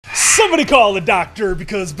Somebody call the doctor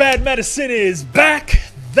because bad medicine is back.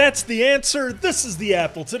 That's the answer. This is the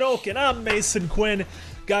Appleton Oak, and I'm Mason Quinn.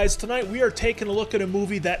 Guys, tonight we are taking a look at a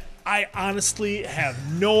movie that I honestly have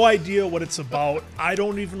no idea what it's about. I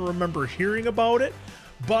don't even remember hearing about it,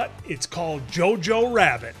 but it's called Jojo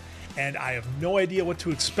Rabbit, and I have no idea what to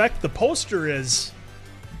expect. The poster is,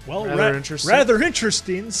 well, rather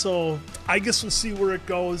interesting, so I guess we'll see where it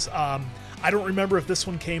goes. I don't remember if this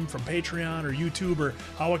one came from Patreon or YouTube or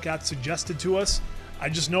how it got suggested to us. I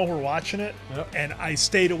just know we're watching it, and I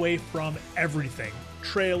stayed away from everything.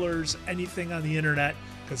 Trailers, anything on the internet,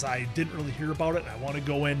 because I didn't really hear about it, and I want to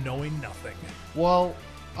go in knowing nothing. Well,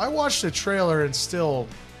 I watched the trailer and still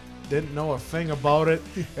didn't know a thing about it.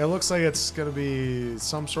 It looks like it's going to be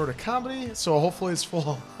some sort of comedy, so hopefully it's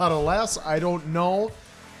full out of laughs. I don't know.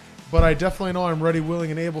 But I definitely know I'm ready,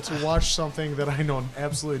 willing, and able to watch something that I know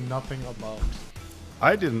absolutely nothing about.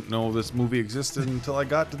 I didn't know this movie existed until I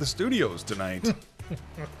got to the studios tonight.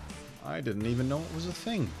 I didn't even know it was a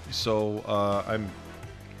thing. So I'm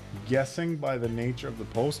guessing by the nature of the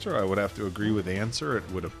poster, I would have to agree with the answer. It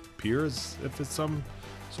would appear as if it's some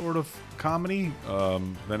sort of comedy.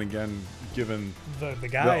 Then again, given the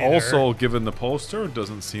guy given the poster, it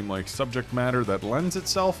doesn't seem like subject matter that lends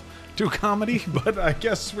itself to comedy, but I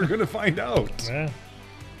guess we're gonna find out.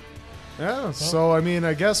 Yeah, so I mean,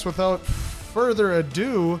 I guess without further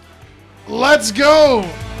ado, let's go!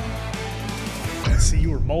 I see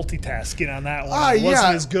you were multitasking on that one. It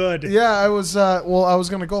wasn't as good. Yeah, I was, well, I was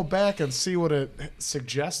gonna go back and see what it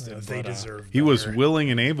suggested. They deserve He was willing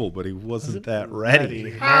and able, but he wasn't that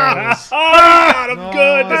ready. I'm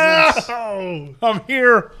good. I'm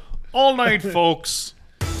here all night, folks.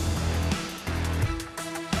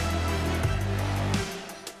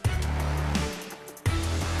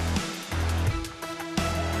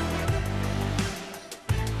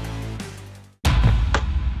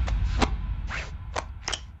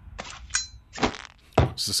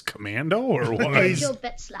 Is this Commando or what? Jojo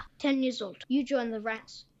Betzler, 10 years old. You join the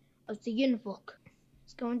ranks of the Univolk.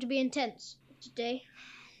 It's going to be intense. Today,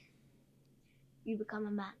 you become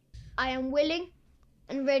a man. I am willing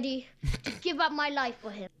and ready to give up my life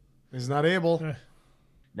for him. He's not able.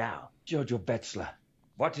 Now, Jojo Betzler,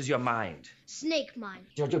 what is your mind? Snake mind.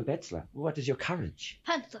 Jojo Betzler, what is your courage?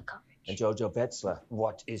 Panther courage. And Jojo Betzler,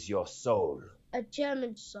 what is your soul? A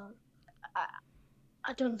German soul.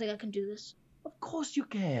 I don't think I can do this. Of course you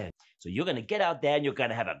can. So you're gonna get out there and you're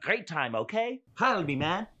gonna have a great time, okay? Heil me,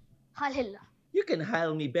 man. Heil Hitler. You can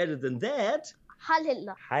heil me better than that. Heil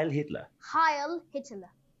Hitler. Heil Hitler. Heil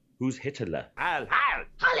Hitler. Who's Hitler? Heil. Heil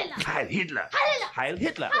Hitler. Heil Hitler. Heil Hitler. Heil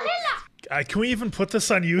Hitler. Heil Hitler. Can we even put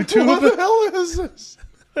this on YouTube? What the hell is this?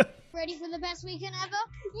 Ready for the best weekend ever?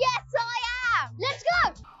 Yes, I am. Let's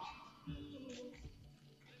go.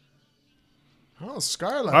 Oh,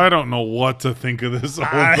 Scarlett. I don't know what to think of this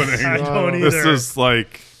opening. I don't either. This is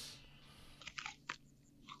like...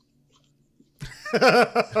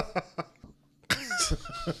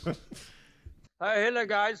 Hi, Hitler,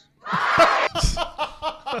 guys.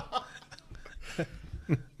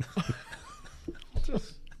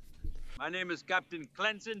 My name is Captain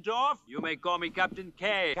Klenzendorf. You may call me Captain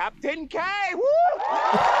K. Captain K! Woo!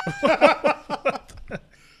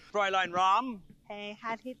 Fräulein Rahm. Hey,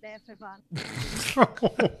 Heil Hitler, everyone.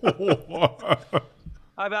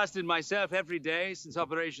 I've asked it myself every day since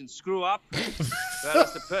Operation Screw Up. Well,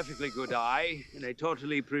 it's a perfectly good eye in a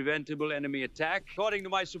totally preventable enemy attack. According to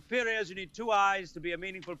my superiors, you need 2 eyes to be a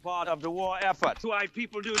meaningful part of the war effort. 2-eyed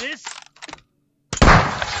people do this.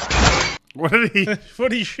 What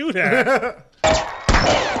did he shoot at?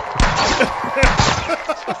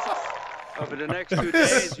 Over the next 2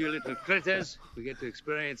 days, you little critters, we get to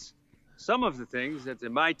experience some of the things that the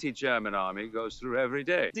mighty German army goes through every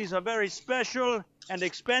day. These are very special and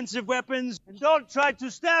expensive weapons, and don't try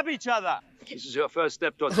to stab each other. This is your first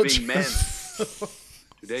step towards being men.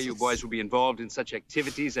 Today, you boys will be involved in such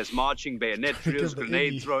activities as marching, bayonet drills,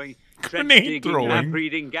 grenade throwing, trench digging, map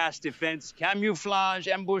reading, gas defense, camouflage,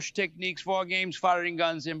 ambush techniques, war games, firing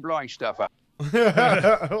guns, and blowing stuff up.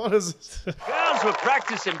 What is this? Girls will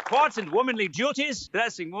practice important womanly duties,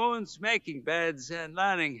 dressing wounds, making beds, and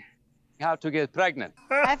learning how to get pregnant.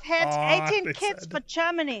 I've had 18 kids for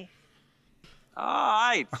Germany. All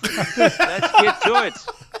right, let's get to it.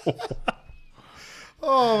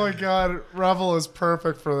 Oh my God, Revel is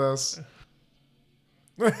perfect for this.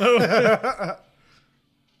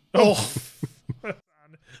 Oh.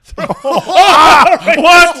 What?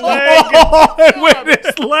 Oh, it went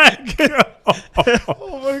his leg.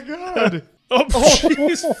 Oh my God. Oh,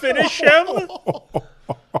 jeez, finish him.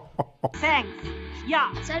 Thanks.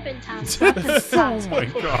 Yeah. Serpentan. Oh my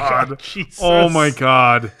God. Jesus. Oh my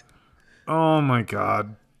God. Oh my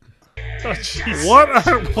god. Oh, jeez.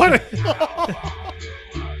 What?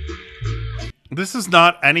 This is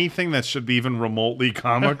not anything that should be even remotely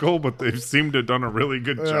comical, but they seem to have done a really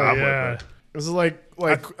good job Yeah. with it. This is like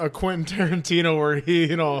a Quentin Tarantino where he,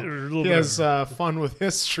 he has fun with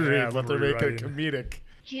history, Yeah, but they're making it rewriting. comedic.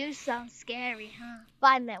 You sound scary, huh? If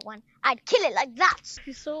I met one, I'd kill it like that. If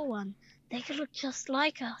you saw one, they could look just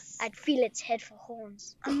like us. I'd feel its head for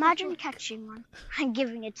horns. Imagine catching one and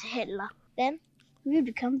giving it to Hitler. Then we'd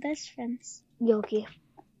become best friends. Yogi,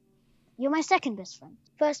 you're my second best friend.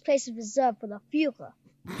 First place is reserved for the Führer.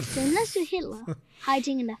 So unless you're Hitler,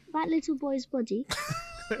 hiding in a fat little boy's body,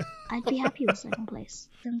 I'd be happy with second place.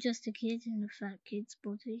 I'm just a kid in a fat kid's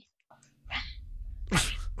body.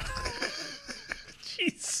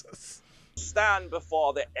 Jesus. Stand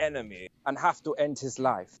before the enemy and have to end his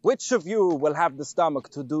life. Which of you will have the stomach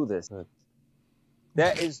to do this?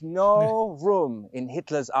 There is no room in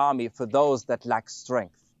Hitler's army for those that lack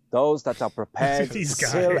strength, those that are prepared to These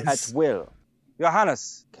kill guys. at will.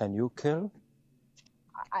 Johannes, can you kill?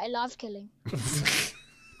 I love killing.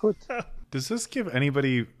 Good. Does this give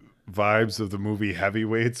anybody vibes of the movie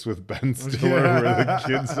Heavyweights with Ben Stiller where the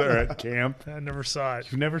kids are at camp? I never saw it.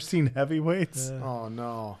 You've never seen Heavyweights? Oh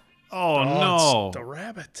no. Oh, It's the no.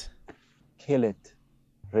 rabbit. Kill it.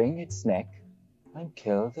 Wring its neck and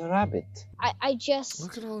kill the rabbit. I just...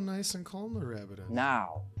 Look at how nice and calm the rabbit is.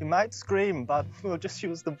 Now. You might scream, but we'll just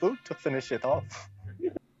use the boot to finish it off.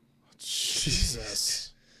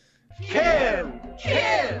 Jesus. Kill!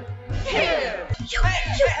 Kill! Kill!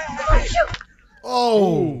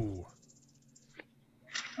 Oh!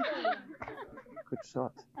 Good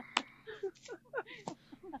shot.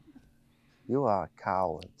 You are a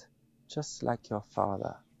coward, just like your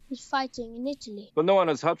father. He's fighting in Italy. But no one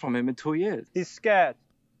has heard from him in 2 years. He's scared.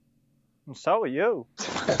 And so are you.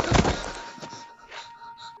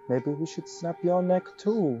 Maybe we should snap your neck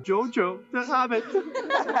too. Jojo, the rabbit.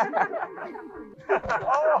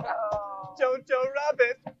 Jojo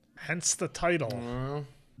Rabbit. Hence the title.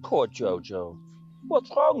 Poor Jojo.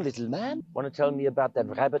 What's wrong, little man? Want to tell me about that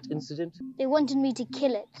rabbit incident? They wanted me to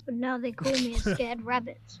kill it, but now they call me a scared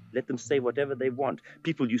rabbit. Let them say whatever they want.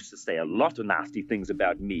 People used to say a lot of nasty things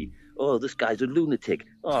about me. Oh, this guy's a lunatic.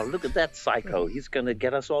 Oh, look at that psycho. He's going to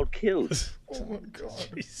get us all killed. Oh my god.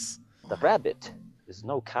 Jeez. The rabbit is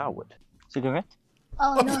no coward. Cigarette?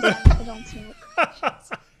 Oh, no, I don't smoke.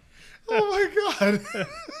 Oh my god.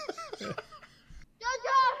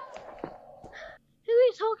 Jojo! Who are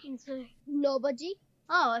you talking to? Nobody.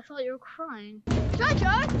 Oh, I thought you were crying.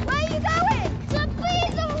 Jojo, where are you going? To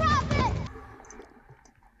please a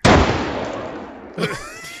rabbit!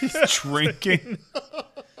 He's drinking.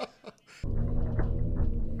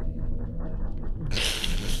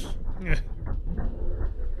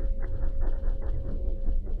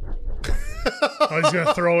 Oh, he's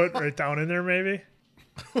gonna throw it right down in there, maybe?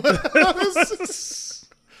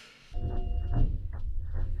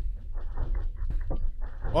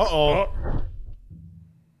 Uh-oh.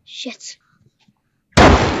 Shit.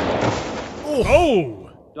 Oh!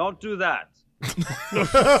 Don't do that.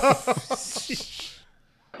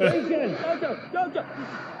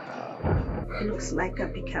 Looks like a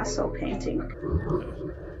Picasso painting.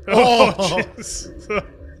 Oh, jeez.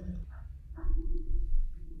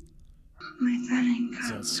 My darling. Is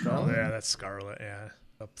that Scarlett? Yeah, that's Scarlett, yeah.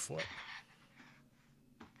 Up foot.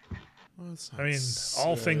 Well, that's I mean, not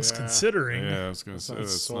all so- things yeah. considering, Yeah, I was going to say, not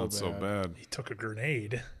that's so not so bad. bad. he took a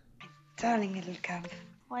grenade. Darling little cub.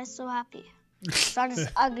 Why so happy? That is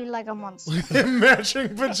ugly like a monster.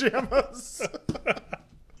 Matching pajamas.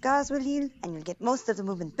 Scars will heal, and you'll get most of the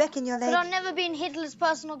movement back in your leg. But I'll never be in Hitler's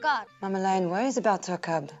personal guard. Mama Lion worries about her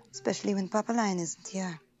cub, especially when Papa Lion isn't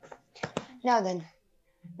here. Now then,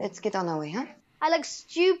 let's get on our way, huh? I look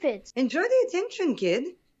stupid. Enjoy the attention, kid.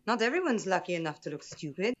 Not everyone's lucky enough to look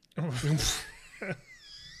stupid.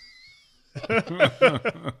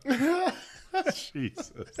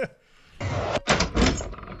 Jesus.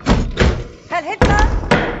 Herr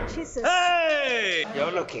Hitler! Jesus. Hey!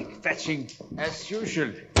 You're looking fetching as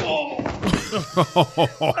usual. It's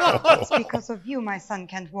because of you my son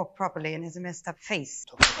can't walk properly and has a messed up face.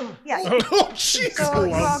 Yeah. Oh, jeez. So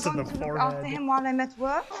you are Gloves in going the to look forehead. after him while I'm at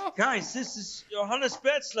work? Guys, this is Johannes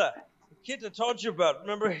Betzler. The kid I told you about.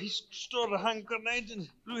 Remember, he stored a hand grenade and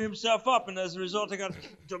blew himself up, and as a result, I got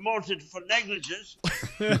demoted for negligence.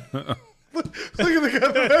 Look at the guy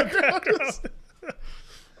in the background.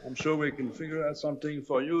 I'm sure we can figure out something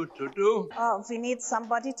for you to do. We need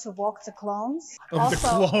somebody to walk the clones. The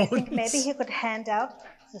Also, I think clones. maybe he could hand out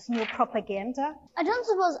this new propaganda? I don't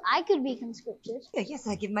suppose I could be conscripted. Yes,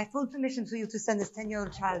 I give my full permission for you to send this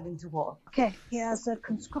 10-year-old child into war. Okay, here's the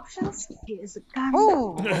conscriptions. Here's a gun.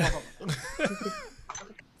 Oh!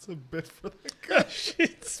 It's a bit for the guy. She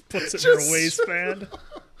just puts it in her waistband.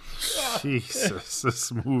 Jesus,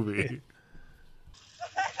 this movie.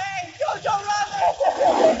 Hey, Jojo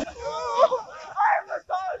Rabbit! I'm a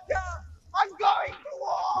soldier! I'm going to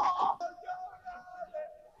war!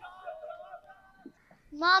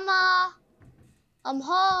 Mama, I'm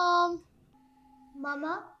home.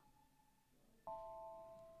 Mama?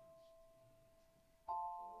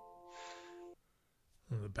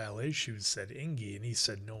 The ballet shoes said Ingy, and he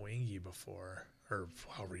said no Ingy before. Or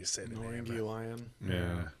however you say the No name. Ingy Lion.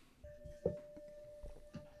 Yeah.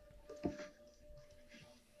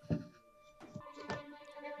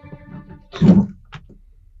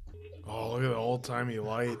 Oh, look at the old-timey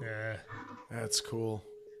light. Yeah. That's cool.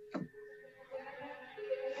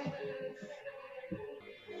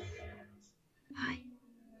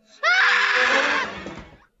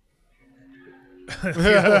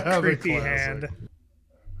 The creepy hand.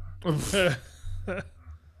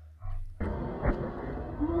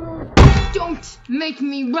 Don't make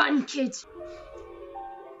me run, kid.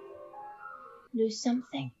 Lose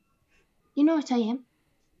something. You know what I am?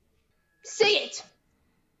 Say it!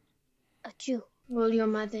 A Jew. Well, your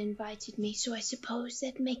mother invited me, so I suppose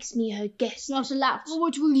that makes me her guest. Not allowed. Well,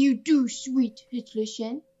 what will you do, sweet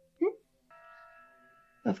Hitlerchen?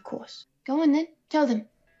 Of course. Go on then. Tell them.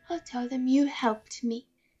 I'll tell them you helped me.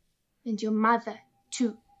 And your mother,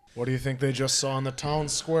 too. What do you think they just saw in the town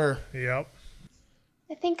square? Yep.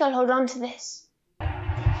 I think I'll hold on to this.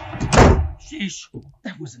 Sheesh,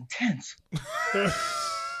 that was intense.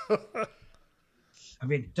 I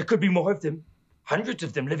mean, there could be more of them. Hundreds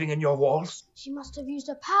of them living in your walls. She must have used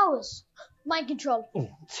her powers. Mind control. Oh,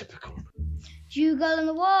 typical. Jew girl on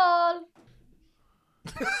the wall.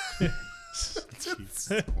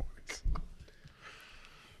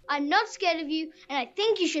 I'm not scared of you, and I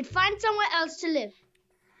think you should find somewhere else to live.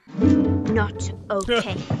 Not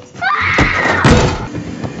okay.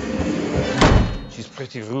 She's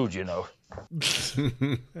pretty rude, you know.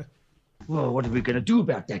 Well, what are we gonna do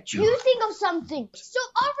about that, Jew? You think of something.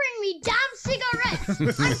 Stop offering me damn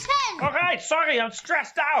cigarettes. I'm 10. All right, sorry, I'm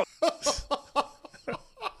stressed out.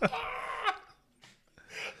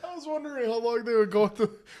 I was wondering how long they would go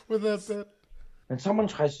with that bit. When someone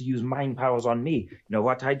tries to use mind powers on me, you know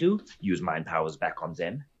what I do? Use mind powers back on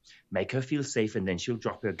them. Make her feel safe, and then she'll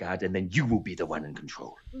drop her guard, and then you will be the one in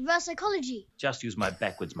control. Reverse psychology. Just use my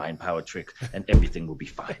backwards mind power trick, and everything will be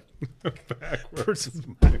fine. Backwards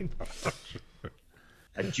mind power.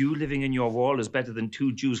 A Jew living in your wall is better than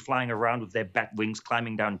 2 Jews flying around with their bat wings,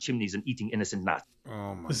 climbing down chimneys and eating innocent nuts.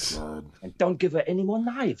 Oh my God. And don't give her any more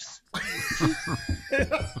knives.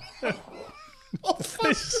 Oh, he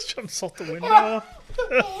just jumps out the window.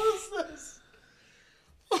 What is this?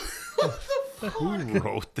 Who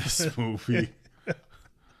wrote this movie?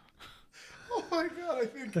 Oh my God,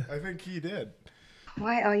 I think he did.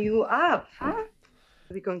 Why are you up, huh? What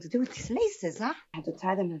are we going to do with these laces, huh? I have to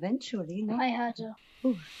tie them eventually, no? I heard her.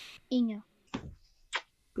 Ooh. Inga.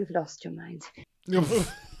 You've lost your mind.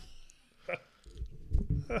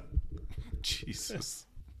 Jesus.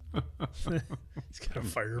 He's got a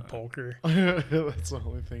fire poker. That's the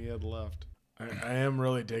only thing he had left. I am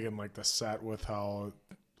really digging like the set with how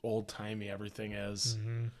old-timey everything is.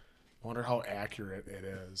 Mm-hmm. I wonder how accurate it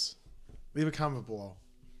is. Leave a comment below.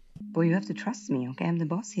 Boy, you have to trust me, okay? I'm the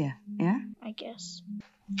boss here, yeah? I guess.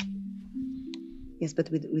 Yes, but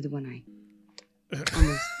with one eye.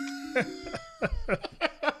 Almost.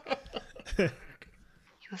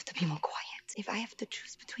 You have to be more quiet. If I have to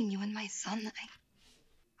choose between you and my son,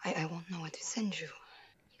 I won't know where to send you.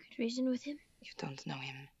 You could reason with him? You don't know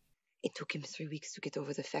him. It took him 3 weeks to get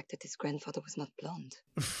over the fact that his grandfather was not blonde.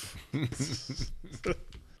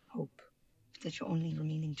 Hope that your only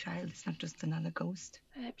remaining child is not just another ghost.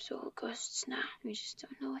 Perhaps we're all ghosts now. We just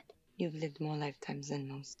don't know it. You've lived more lifetimes than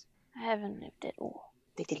most. I haven't lived at all.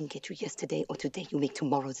 They didn't get you yesterday or today. You make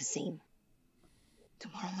tomorrow the same.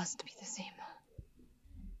 Tomorrow must be the same.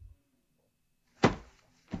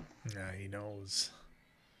 Yeah, he knows.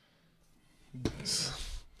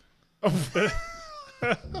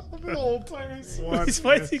 The old-timey SWAT. He's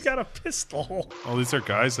why he got a pistol. Oh, these are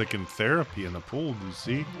guys like in therapy in the pool, do you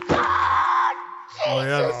see? Oh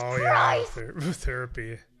yeah,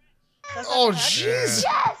 therapy. Oh jeez.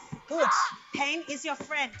 Yes! Good. Pain is your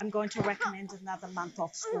friend. I'm going to recommend another month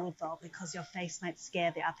off school, though, because your face might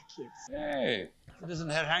scare the other kids. Hey, he doesn't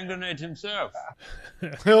have hand grenade himself.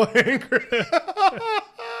 He'll hand grenade.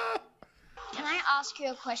 Can I ask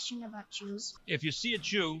you a question about Jews? If you see a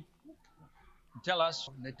Jew, tell us.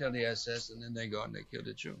 They tell the SS, and then they go and they kill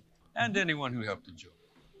the Jew. And anyone who helped the Jew.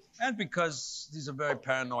 And because these are very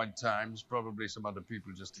paranoid times, probably some other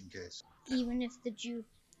people just in case. Even if the Jew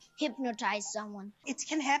hypnotized someone. It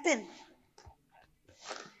can happen.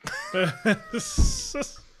 Just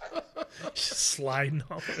sliding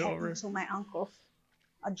off it over. To my uncle.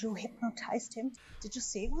 A Jew hypnotized him. Did you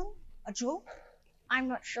see one? A Jew? I'm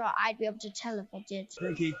not sure I'd be able to tell if I did.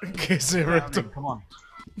 Ricky, In case they ever, come on.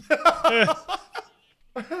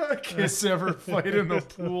 in case they ever fight in the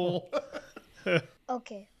pool.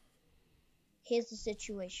 Okay. Here's the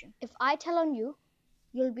situation. If I tell on you,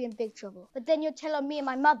 you'll be in big trouble. But then you'll tell on me and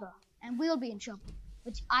my mother, and we'll be in trouble,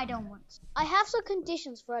 which I don't want. I have some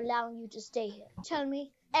conditions for allowing you to stay here. Tell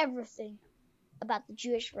me everything about the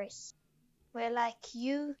Jewish race. We're like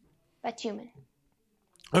you, but human.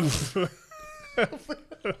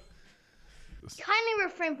 Kindly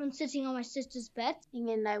refrain from sitting on my sister's bed. Inge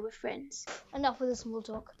and I were friends. Enough with the small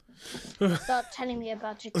talk. Start telling me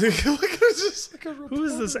about your Look at this, like a Who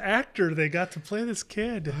is this actor they got to play this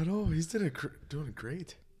kid? I know, he's doing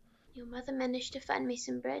great. Your mother managed to find me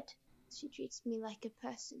some bread. She treats me like a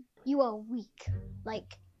person. You are weak,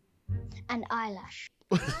 like an eyelash.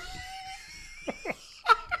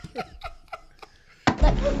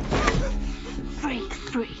 Break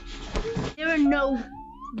free. There are no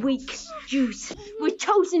weak Jews. We're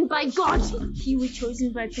chosen by God. You were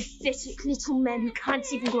chosen by pathetic little men who can't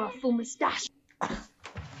even grow a full mustache.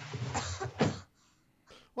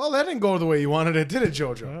 Well, that didn't go the way you wanted it, did it,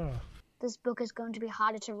 Jojo? Oh. This book is going to be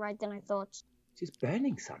harder to write than I thought. She's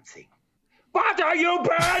burning something. What are you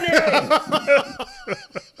burning?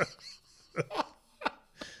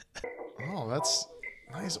 Oh, that's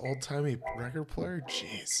nice old-timey record player.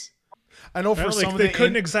 Jeez. I know for Well, some of they the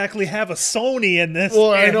couldn't exactly have a Sony in this.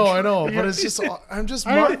 Well, I know, but it's just I'm just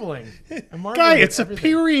marveling. I'm marveling Guy, at it's everything. a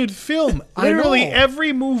period film. I Literally know.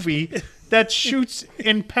 every movie that shoots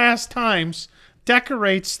in past times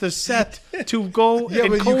decorates the set to go Yeah, and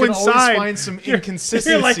but you can always coincide. find some You're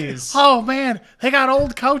inconsistencies. like, oh man, they got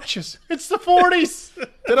old couches. It's the 40s.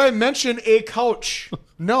 Did I mention a couch?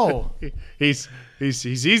 No. He's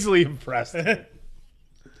easily impressed.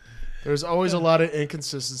 There's always a lot of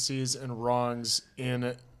inconsistencies and wrongs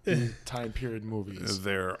in time period movies.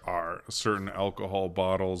 There are certain alcohol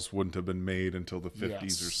bottles wouldn't have been made until the 50s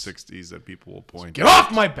Yes. or 60s that people will point Get out.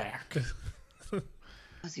 off my back!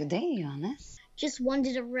 How's your day, Johannes? Just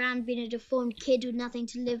wandered around being a deformed kid with nothing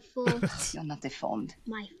to live for. You're not deformed.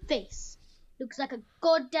 My face looks like a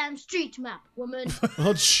goddamn street map, woman.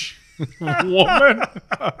 Oh, shh. Woman.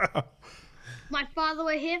 My father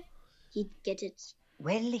were here, he'd get it.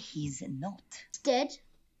 Well, he's not. Instead,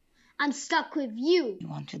 I'm stuck with you. You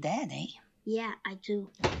want your dad, eh? Yeah, I do.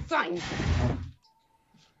 Fine.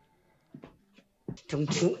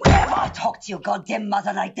 Don't you ever talk to your goddamn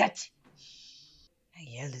mother like that. I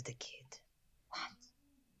yelled at the kid. What?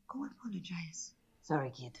 Go apologize.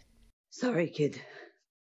 Sorry, kid. Sorry, kid.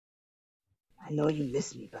 I know you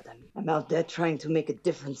miss me, but I'm out there trying to make a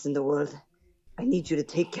difference in the world. I need you to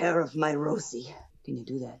take care of my Rosie. Can you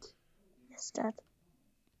do that? Yes, Dad.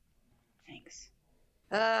 Thanks.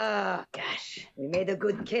 Oh, gosh. We made a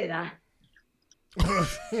good kid, huh?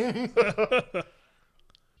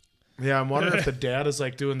 Yeah, I'm wondering if the dad is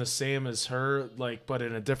like doing the same as her, like, but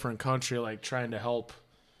in a different country, like trying to help.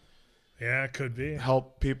 Yeah, it could be.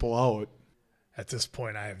 Help people out. At this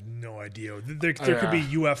point, I have no idea. There could be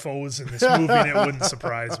UFOs in this movie, and it wouldn't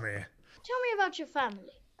surprise me. Tell me about your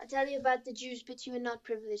family. I'll tell you about the Jews, but you are not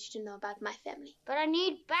privileged to know about my family. But I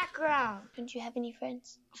need background. Don't you have any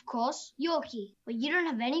friends? Of course, Yorkie. But you don't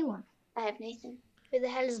have anyone. I have Nathan, Who the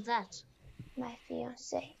hell is that? my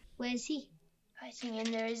fiancé, Where's he? fighting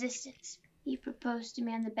in the resistance. He proposed to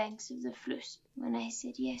me on the banks of the Flus. When I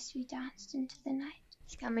said yes, we danced into the night.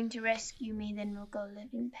 He's coming to rescue me, then we'll go live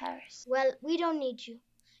in Paris. Well, we don't need you.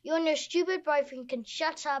 You and your stupid boyfriend can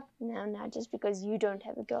shut up. No, just because you don't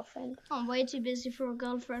have a girlfriend. I'm way too busy for a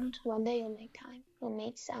girlfriend. One day you'll make time. You'll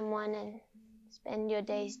meet someone and spend your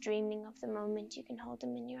days dreaming of the moment you can hold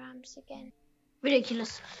them in your arms again.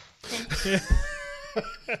 Ridiculous.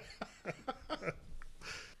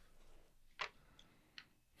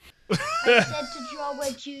 I said to draw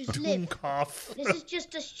where Jews live. Cough. This is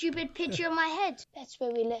just a stupid picture in my head. That's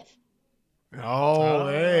where we live. Oh,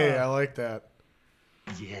 hey, I like that.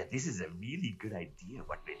 Yeah, this is a really good idea,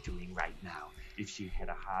 what we're doing right now. If she had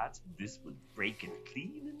a heart, this would break it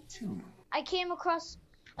clean in two. I came across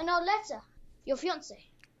an old letter. Your fiancé.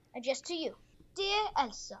 Addressed to you. Dear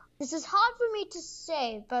Elsa, this is hard for me to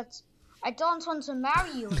say, but I don't want to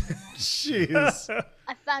marry you anymore. Jeez.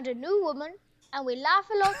 I found a new woman And we laugh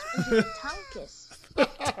a lot and do a tongue kiss.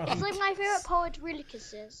 It's like my favorite poet Rilke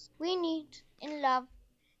says. We need, in love,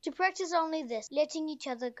 to practice only this, letting each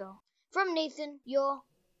other go. From Nathan, your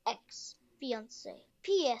ex-fiancé.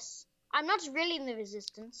 P.S. I'm not really in the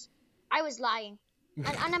resistance. I was lying.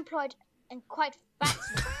 And unemployed and quite fat.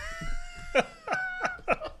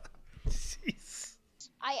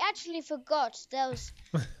 I actually forgot there was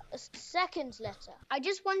a second letter. I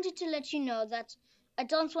just wanted to let you know that I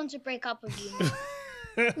don't want to break up with you now.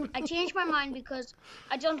 I changed my mind because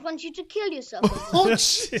I don't want you to kill yourself. Oh,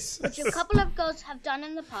 Jesus. Which a couple of girls have done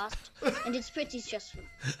in the past, and it's pretty stressful.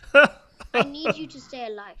 I need you to stay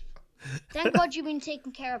alive. Thank God you've been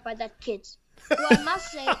taken care of by that kid, who I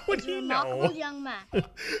must say is a remarkable young man,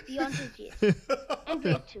 beyond his years. And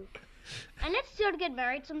great too. And let's still get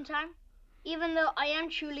married sometime, even though I am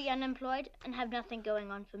truly unemployed and have nothing going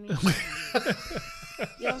on for me.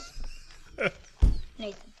 Yours,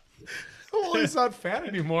 Nathan. Oh, he's not fat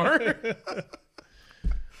anymore.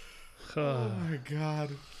 Oh my God.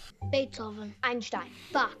 Beethoven, Einstein,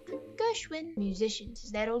 Bach, Gershwin. Musicians,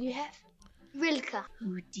 is that all you have? Rilke,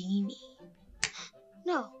 Houdini.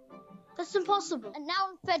 No, that's impossible. And now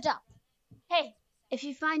I'm fed up. Hey, if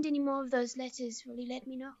you find any more of those letters, will you let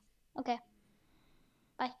me know? Okay.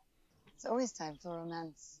 Bye. It's always time for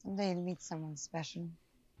romance. Someday you'll meet someone special.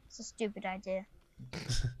 It's a stupid idea.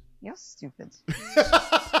 You're stupid.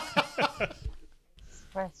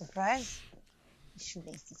 Surprise, surprise. The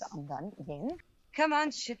shoelace is undone again. Come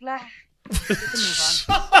on, Schiffler. We can move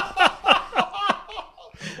on.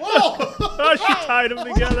 Whoa! Oh, she tied them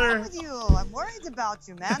together. What's wrong with you? I'm worried about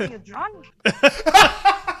you, man. You're drunk.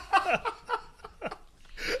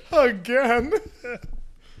 Again.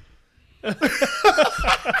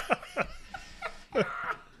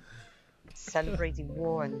 Celebrating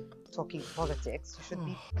war and talking politics. You should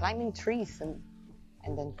be climbing trees and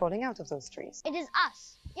then falling out of those trees. It is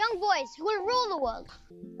us, young boys, who will rule the world.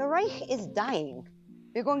 The Reich is dying.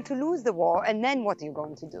 We're going to lose the war, and then what are you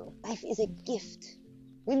going to do? Life is a gift.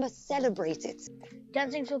 We must celebrate it.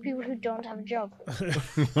 Dancing for people who don't have a job.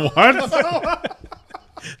 What?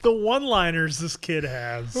 The one-liners this kid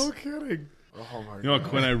has. No kidding. Oh my God. You know,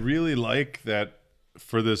 Quinn, I really like that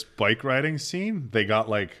for this bike riding scene, they got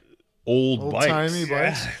like old-timey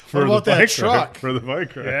bikes. For what about the that bike truck? ride, for the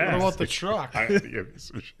bike ride. Yeah. What about the truck? I had to give you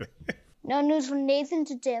some shit. No news from Nathan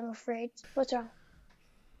today, I'm afraid. What's wrong?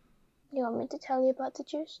 You want me to tell you about the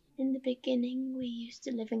Jews? In the beginning, we used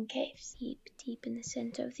to live in caves, deep in the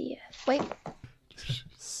center of the earth. Wait.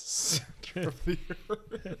 Center of the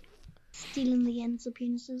earth. Stealing the ends of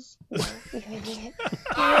penises.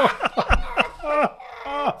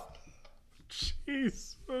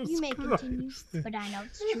 Jesus You may continue, but I know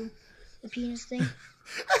it's true. The penis thing.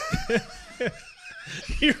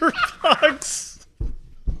 Your thugs.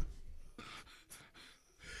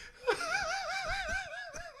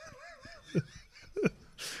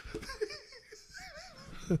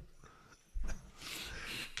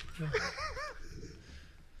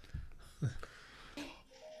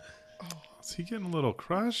 Is he getting a little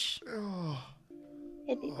crush?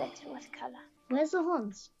 It'd be better with color. Where's the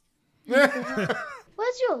horns?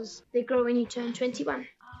 Where's yours? They grow when you turn 21.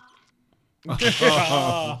 And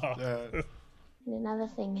another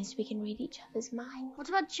thing is we can read each other's minds. What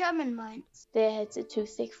about German minds? Their heads are too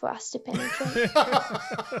thick for us to penetrate.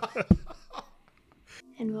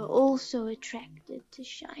 And we're also attracted to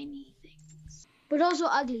shiny things. But also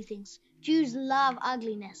ugly things. Jews love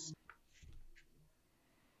ugliness.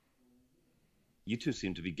 You two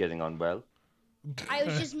seem to be getting on well. I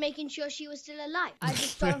was just making sure she was still alive. I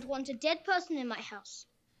just don't want a dead person in my house.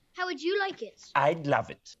 How would you like it? I'd love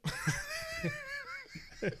it.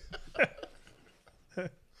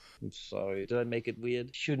 I'm sorry. Did I make it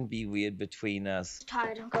weird? Shouldn't be weird between us. I'm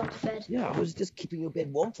tired. I'm going to bed. Yeah, I was just keeping your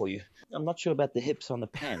bed warm for you. I'm not sure about the hips on the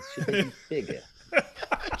pants. Should they be bigger?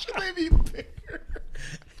 Should they be bigger?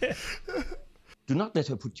 Do not let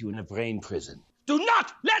her put you in a brain prison. Do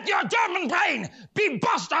not let your German brain be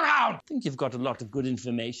bossed around! I think you've got a lot of good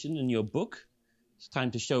information in your book. It's time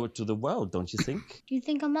to show it to the world, don't you think? Do you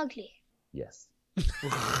think I'm ugly? Yes.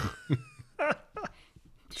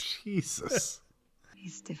 Jesus.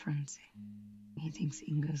 He's different. He thinks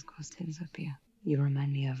Inga's ghost ends up here. You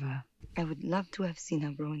remind me of her. I would love to have seen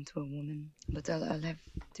her grow into a woman, but I'll have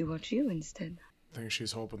to watch you instead. I think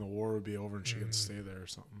she's hoping the war would be over and she can stay there or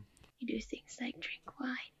something. You do things like drink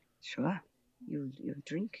wine. Sure. You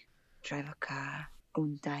drink, drive a car,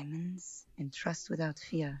 own diamonds, and trust without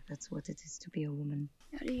fear. That's what it is to be a woman.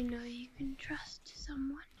 How do you know you can trust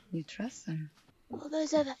someone? You trust them. All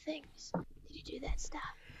those other things. Did you do that stuff?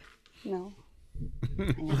 No.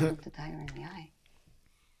 I never looked a tiger in the eye.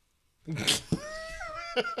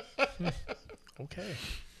 Okay.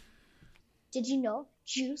 Did you know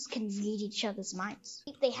Jews can read each other's minds?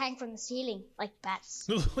 They hang from the ceiling like bats.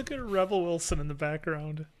 Look at Rebel Wilson in the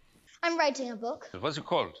background. I'm writing a book. What's it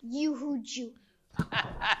called? You Who Jew.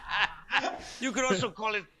 You could also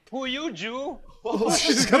call it Who You Jew?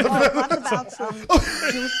 She's got What about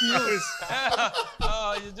Jews news?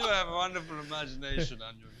 Oh, you do have a wonderful imagination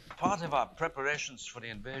on you. Part of our preparations for the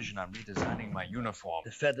invasion, I'm redesigning my uniform.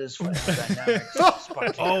 The feathers for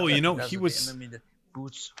aerodynamics. Oh, you know, he was... The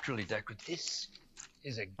boots, truly decorative. This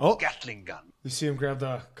is a Oh. Gatling gun. You see him grab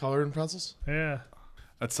the coloring pencils? Yeah.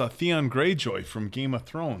 That's Theon Greyjoy from Game of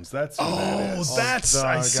Thrones. That's who that is. That's the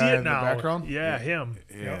I see guy it in the now. background? Yeah, him.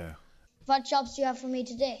 Yeah. What jobs do you have for me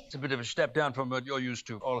today? It's a bit of a step down from what you're used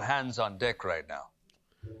to. All hands on deck right now.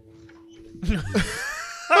 Here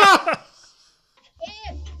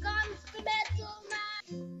comes the metal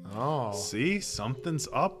man. Oh. See, something's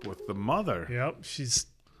up with the mother. Yep,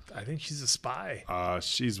 I think she's a spy.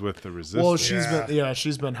 She's with the resistance. Well,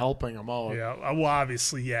 she's been helping him out. Yeah, well,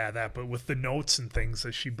 obviously, yeah, that, but with the notes and things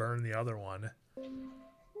that she burned the other one.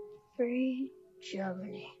 Free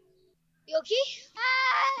Germany. You okay?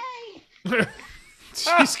 Hey!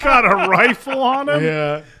 She's got a rifle on him?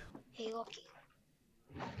 Yeah. Hey, Loki.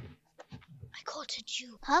 I caught a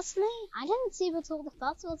Jew. Personally, I didn't see what all the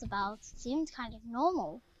fuss was about. It seemed kind of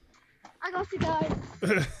normal. I got you guys.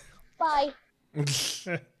 Bye.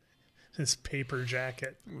 His paper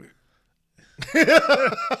jacket. Do you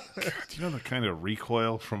know the kind of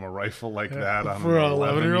recoil from a rifle like that on For an an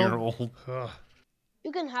 11-year-old?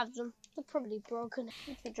 You can have them. They're probably broken.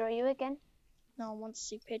 If I draw you again? No one wants to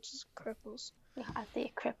see pictures of cripples. I'll be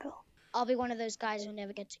a cripple. I'll be one of those guys who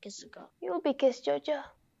never get to kiss a girl. You'll be kissed, Jojo. Do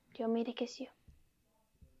you want me to kiss you?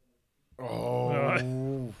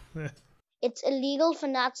 Oh. It's illegal for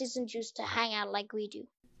Nazis and Jews to hang out like we do.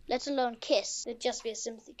 Let alone kiss. It'd just be a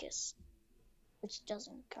sympathy kiss. Which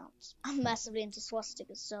doesn't count. I'm massively into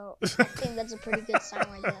swastikas, so I think that's a pretty good sign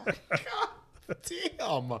right there.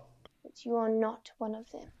 Damn. But you are not one of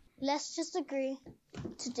them. Let's just agree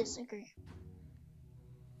to disagree.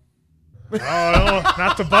 Oh,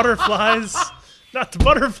 not the butterflies. Not the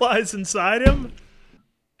butterflies inside him.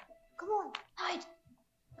 Come on, hide.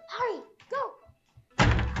 Hurry, go.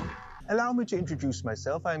 Allow me to introduce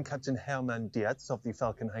myself. I am Captain Hermann Dietz of the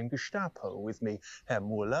Falkenhayn Gestapo. With me, Herr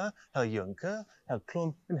Muller, Herr Juncker, Herr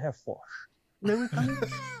Klump, and Herr Forsch. May we come in?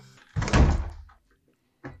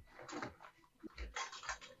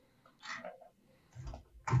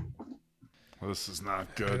 This is not I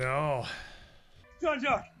good. know.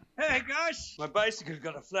 Jojo! Hey, guys! My bicycle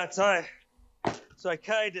got a flat tire, so I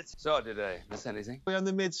carried it. So, did I miss anything? We're in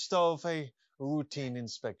the midst of a routine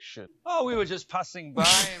inspection. Oh, we were just passing by.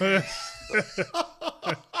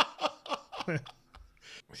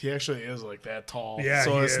 He actually is like that tall. Yeah,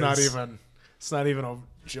 so he it's is. not even a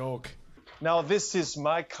joke. Now, this is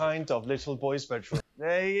my kind of little boy's bedroom.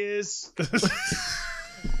 There he is.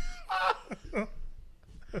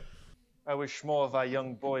 I wish more of our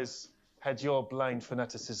young boys had your blind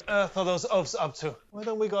fanaticism. Earth are those oafs up to? Why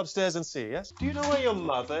don't we go upstairs and see, yes? Do you know where your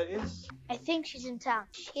mother is? I think she's in town.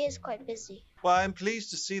 She is quite busy. Well, I'm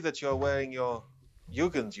pleased to see that you're wearing your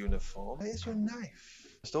Jugend uniform. Where's your knife?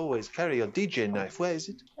 You must always carry your DJ knife. Where is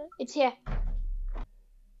it? It's here.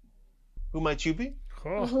 Who might you be?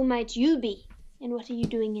 Well, who might you be? And what are you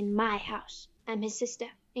doing in my house? I'm his sister,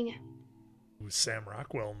 Inga. Ooh, Sam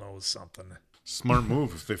Rockwell knows something. Smart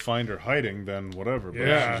move. If they find her hiding, then whatever. But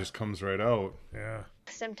Yeah. she just comes right out. Yeah.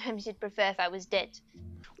 Sometimes you'd prefer if I was dead.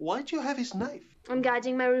 Why do you have his knife? I'm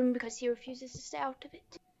guarding my room because he refuses to stay out of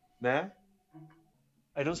it. May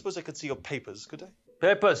I don't suppose I could see your papers, could I?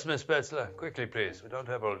 Papers, Miss Betzler. Quickly, please. We don't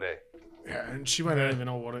have all day. Yeah, and she might not even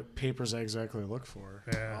know what papers exactly look for.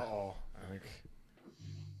 Yeah. Uh-oh. I think.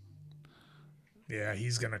 Yeah,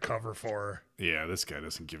 he's gonna cover for her. Yeah, this guy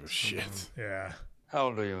doesn't give a shit. Yeah. How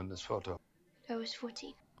old are you in this photo? I was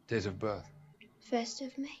 14. Date of birth? 1st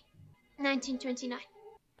of May, 1929.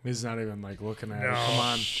 He's not even like looking at No. her. Come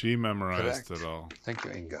on. She memorized Correct. it all. Thank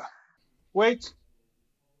you, Inga. Wait.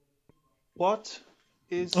 What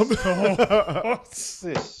is What's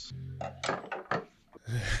this?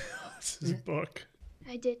 his book?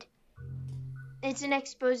 I did. It's an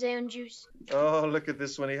expose on Jews. Oh, look at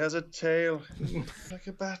this one. He has a tail. Like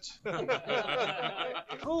a bat.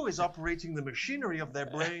 Who is operating the machinery of their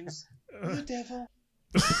brains? The devil.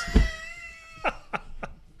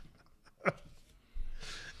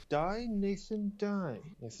 Die, Nathan, die.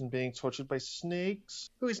 Nathan being tortured by snakes.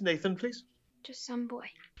 Who is Nathan, please? Just some boy.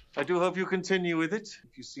 I do hope you continue with it.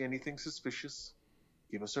 If you see anything suspicious,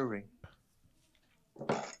 give us a ring.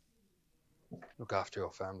 Look after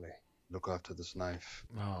your family. look after this knife.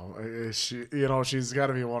 Oh, is she? You know, she's got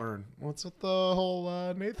to be wondering what's with the whole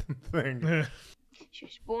Nathan thing. She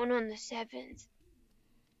was born on the 7th.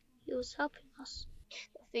 He was helping us.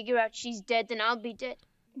 They'll figure out she's dead, then I'll be dead.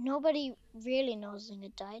 Nobody really knows Zena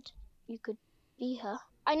died. You could be her.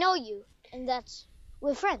 I know you, and that's...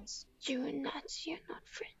 we're friends. You and Nazi are not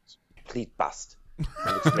friends. Complete bust.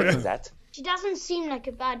 I'll explain that. She doesn't seem like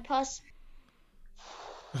a bad person.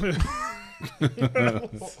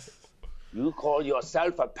 You call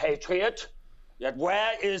yourself a patriot? Yet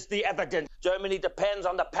where is the evidence? Germany depends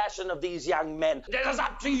on the passion of these young men. It is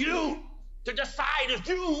up to you to decide if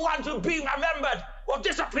you want to be remembered or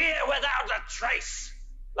disappear without a trace,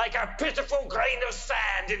 like a pitiful grain of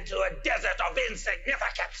sand into a desert of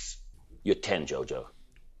insignificance. You're 10, Jojo.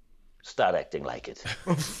 Start acting like it.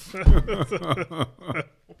 Fix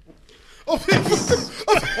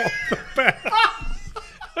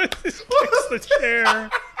the chair.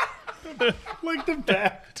 Like the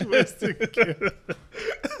back twisting kid.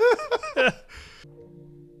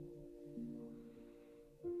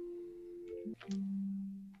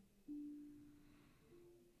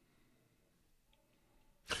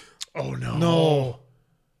 Oh no. No.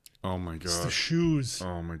 Oh my god. It's the shoes.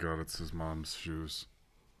 Oh my god, it's his mom's shoes.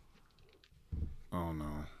 Oh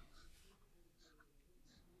no.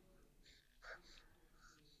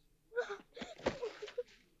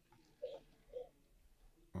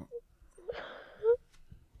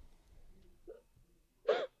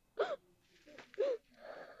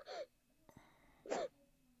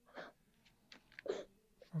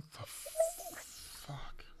 What the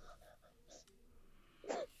fuck?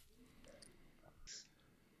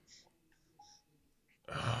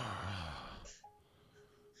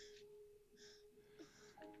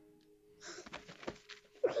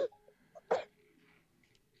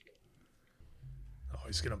 Oh,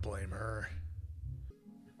 he's gonna blame her.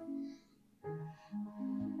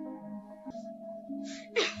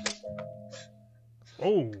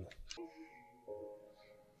 Oh.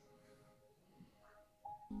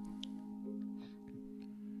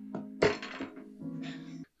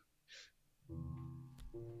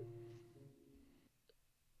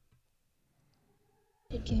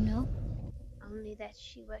 Did you know? Only that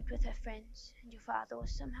she worked with her friends, and your father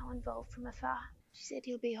was somehow involved from afar. She said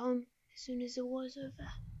he'll be home as soon as the war's over.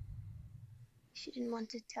 She didn't want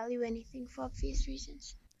to tell you anything for obvious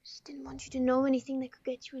reasons. She didn't want you to know anything that could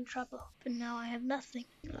get you in trouble. But now I have nothing.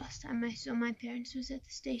 The last time I saw my parents was at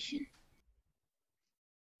the station.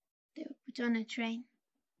 They were put on a train.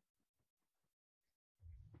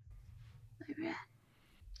 I ran.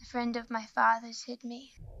 A friend of my father's hid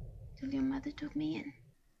me till your mother took me in.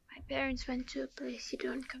 My parents went to a place you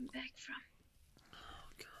don't come back from.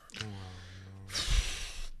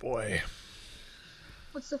 Boy.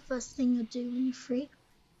 What's the first thing you'll do when you're free?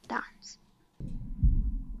 Dance.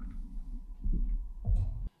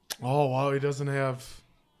 Oh wow, he doesn't have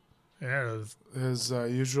his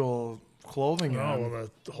usual clothing on. Oh,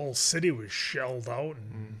 well, the whole city was shelled out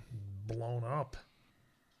and blown up.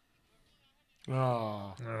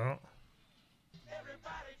 Oh. No.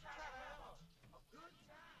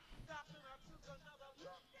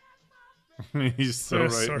 He's still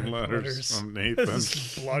writing letters from Nathan.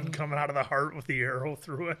 There's blood coming out of the heart with the arrow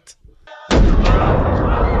through it.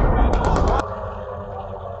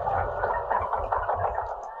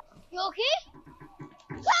 You okay?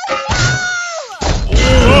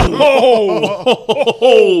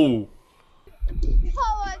 Oh!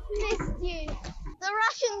 Oh, I've missed you. The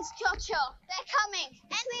Russians, Jojo. They're coming.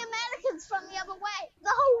 And the Americans from the other way.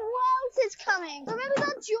 The whole world is coming. Remember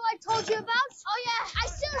that Jew I told you about? Oh, yeah. I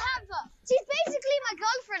still have her. She's basically my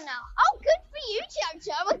girlfriend now. Oh, good for you,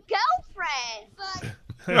 Jojo. I'm a girlfriend. But...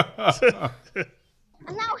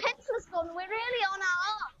 and now Hitler's gone. We're really on our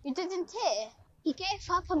arm. You didn't hear? He gave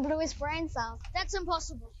up and blew his brains out. That's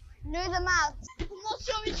impossible. Blew them out. I'm not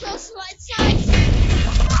sure he chose the right side.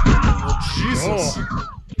 Jesus. Oh.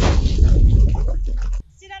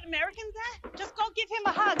 See that American there? Just go give him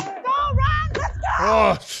a hug. Go, run! Let's go!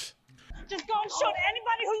 Oh. Just go and shoot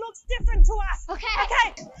anybody who looks different to us. Okay.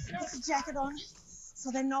 Okay. Put the jacket on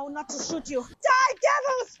so they know not to shoot you. Die,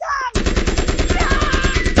 devil! Stop!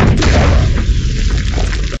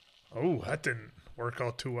 Oh, that didn't work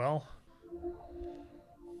out too well.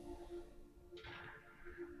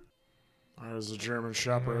 There's the German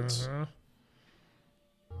shepherds.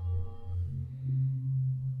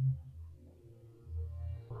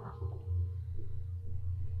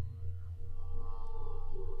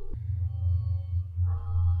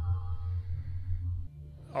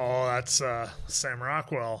 Oh, that's Sam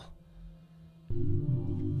Rockwell.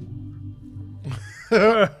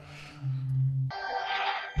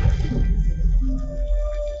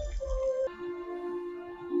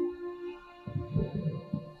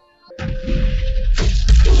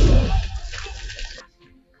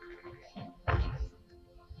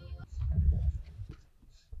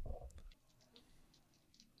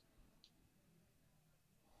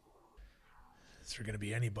 Is there going to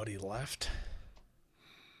be anybody left?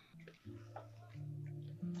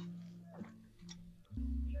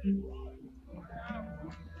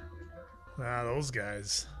 Ah, those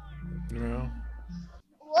guys. No.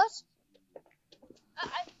 What? I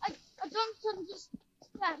don't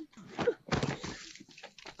understand.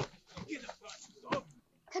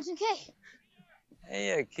 Captain K.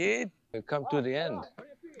 Hey, kid. We've come to the end.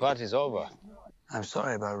 Party's over. I'm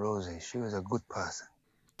sorry about Rosie. She was a good person.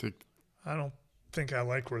 I don't think I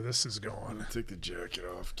like where this is going. Take the jacket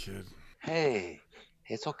off, kid. Hey,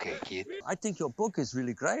 it's okay, kid. I think your book is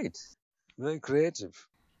really great. Very creative.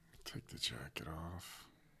 Take the jacket off.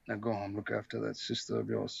 Now go home. Look after that sister of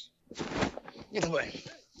yours. Get away.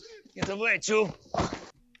 Get away, Chew.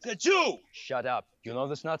 Get you! Shut up. You know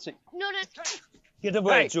this Nazi? No. Get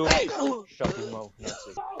away, Hey, Chew. hey. Shut your mouth,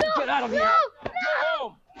 Nazi. Get out of here. Go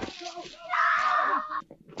home.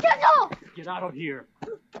 Get out of here.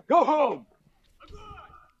 Go home.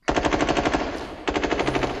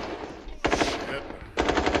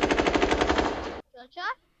 Georgia?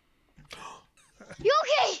 You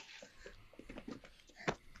okay?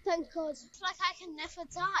 Thank God. It's like I can never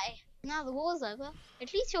die. Now the war's over,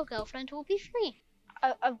 at least your girlfriend will be free.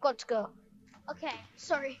 I've got to go. Okay,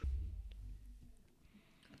 sorry.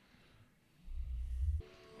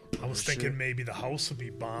 I was thinking maybe the house would be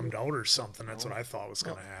bombed out or something. That's what I thought was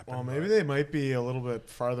going to happen. Well, maybe they might be a little bit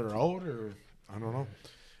farther out, or I don't know.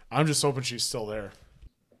 I'm just hoping she's still there.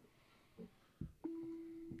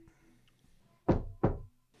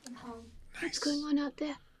 I'm home. What's going on out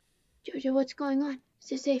there? Jojo, what's going on?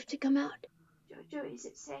 Is it safe to come out? Jojo, is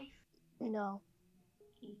it safe? No.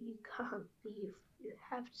 You can't leave. You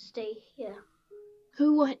have to stay here.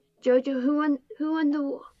 Who won? Jojo, who won the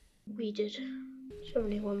war? We did.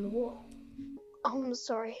 Germany won the war. Oh, I'm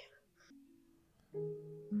sorry.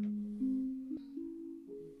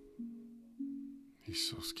 He's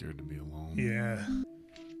so scared to be alone. Yeah.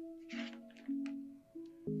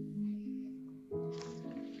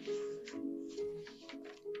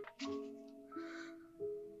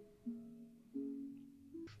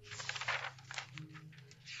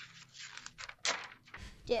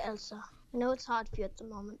 Dear Elsa, I know it's hard for you at the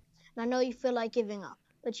moment, and I know you feel like giving up,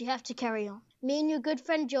 but you have to carry on. Me and your good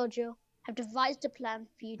friend Jojo have devised a plan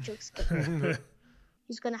for you to escape.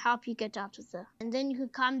 He's going to help you get out of there, and then you can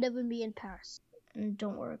come live with me in Paris. And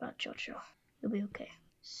don't worry about Jojo. You'll be okay.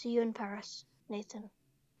 See you in Paris, Nathan.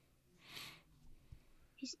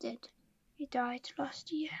 He's dead. He died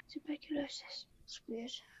last year. Tuberculosis. It's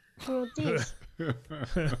weird. Who wrote these?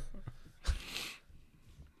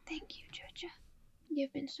 Thank you, Jojo.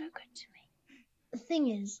 You've been so good to me. The thing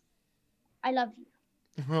is, I love you.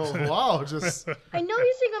 Oh, wow, just... I know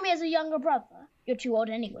you think of me as a younger brother. You're too old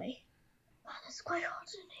anyway. Wow, that's quite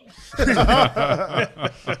hot in here.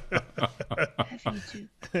 Have you too?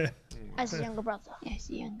 As a younger brother. Yes,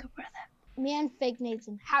 a younger brother. Me and Fake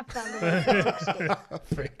Nathan have found a way to escape.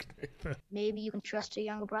 Fake Nathan. Maybe you can trust your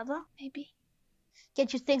younger brother? Maybe.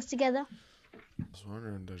 Get your things together? I was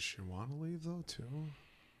wondering, does she want to leave, though, too?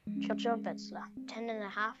 Jojo Betzler,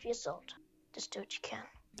 10.5 years old. Just do what you can.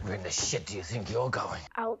 Where in the shit do you think you're going?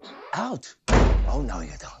 Out. Out? Oh, no,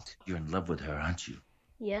 you don't. You're in love with her, aren't you?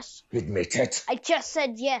 Yes. Admit it. I just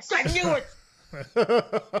said yes. I knew it!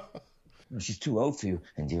 She's too old for you,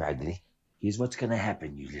 and you're ugly. Here's what's gonna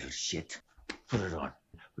happen, you little shit. Put it on.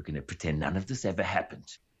 We're gonna pretend none of this ever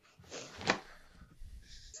happened.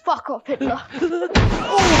 Fuck off, Hitler.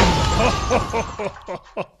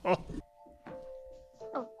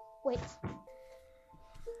 Oh, wait.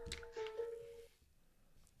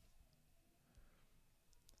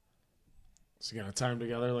 So you got time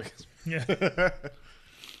together, like... Yeah.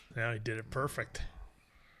 Now he did it perfect.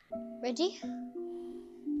 Ready?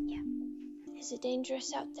 Yeah. Is it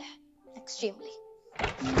dangerous out there? Extremely.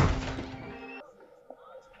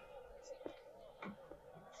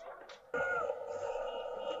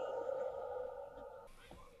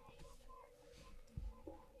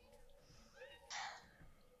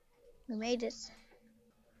 We made it.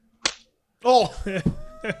 Oh!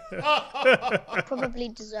 Probably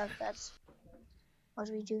deserved that. What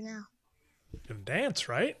do we do now? Gonna dance,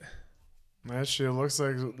 right? Actually, it looks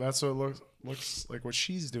like that's what it looks like what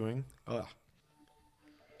she's doing. Ugh.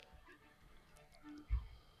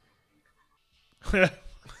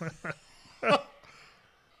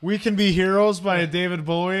 We Can Be Heroes by David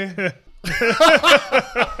Bowie.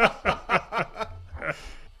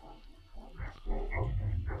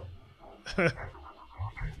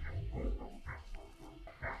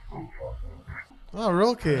 Oh,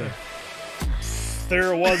 real kid.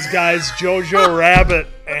 There it was, guys. Jojo Rabbit.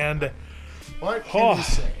 And what can you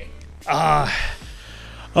say?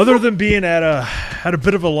 Other than being at a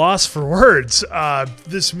bit of a loss for words,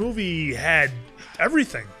 this movie had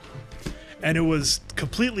everything. And it was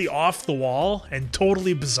completely off the wall and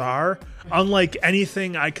totally bizarre, unlike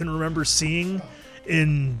anything I can remember seeing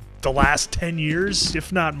in the last 10 years,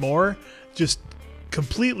 if not more. Just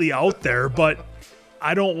completely out there. But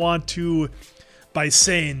I don't want to, by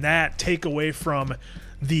saying that, take away from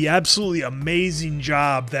the absolutely amazing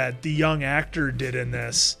job that the young actor did in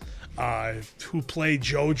this, who played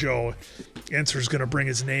Jojo. Answer's going to bring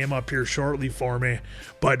his name up here shortly for me.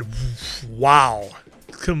 But wow.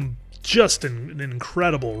 Just an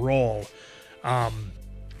incredible role. A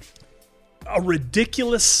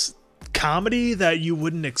ridiculous comedy that you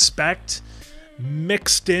wouldn't expect,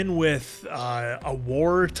 mixed in with a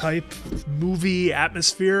war type movie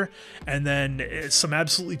atmosphere, and then some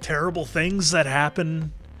absolutely terrible things that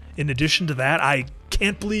happen in addition to that. I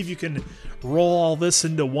can't believe you can roll all this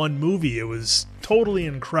into one movie. It was totally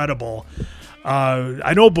incredible.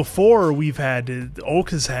 I know before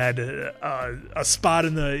Oak has had a spot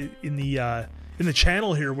in the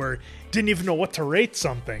channel here where didn't even know what to rate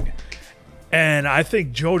something, and I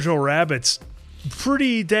think Jojo Rabbit's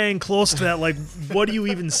pretty dang close to that. Like, what do you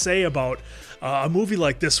even say about a movie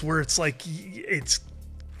like this where it's like it's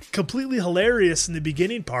completely hilarious in the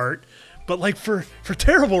beginning part, but like for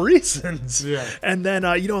terrible reasons. Yeah. And then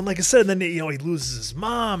and like I said, then he loses his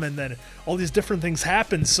mom, and then all these different things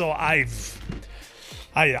happen. So I think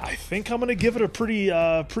I'm gonna give it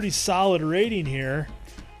a pretty solid rating here.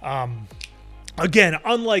 Again,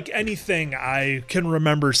 unlike anything I can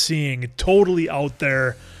remember seeing, totally out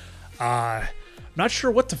there. Not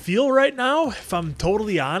sure what to feel right now, if I'm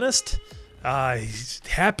totally honest.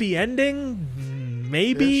 Happy ending,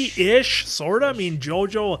 maybe-ish, sort of. I mean,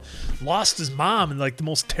 Jojo lost his mom in like the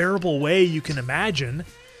most terrible way you can imagine.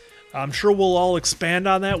 I'm sure we'll all expand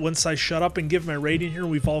on that once I shut up and give my rating here.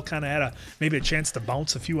 We've all kind of had maybe a chance to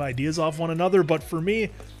bounce a few ideas off one another. But for me,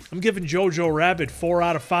 I'm giving Jojo Rabbit 4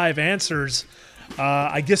 out of 5 answers.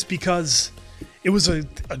 I guess because it was a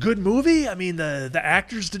good movie. I mean, the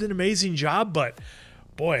actors did an amazing job, but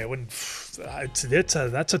boy,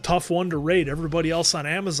 that's a tough one to rate. Everybody else on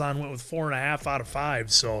Amazon went with 4.5 out of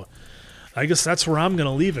 5. So I guess that's where I'm going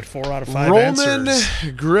to leave it. 4 out of 5 Roman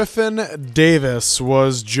answers. Griffin Davis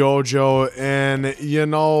was Jojo, and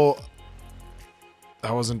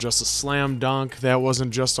that wasn't just a slam dunk. That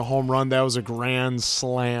wasn't just a home run. That was a grand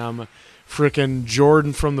slam. Frickin'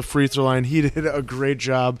 Jordan from the free throw line. He did a great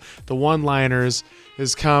job. The one-liners,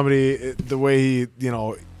 his comedy, the way he,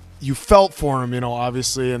 you felt for him,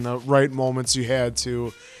 obviously in the right moments you had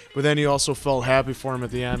to, but then you also felt happy for him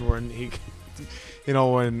at the end when he,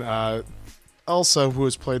 when Elsa, who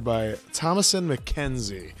was played by Thomasin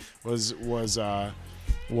McKenzie, was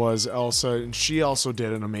Elsa, and she also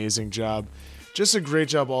did an amazing job. Just a great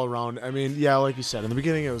job all around. I mean, yeah, like you said, in the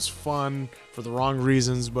beginning it was fun for the wrong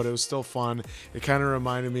reasons, but it was still fun. It kind of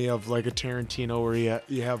reminded me of like a Tarantino where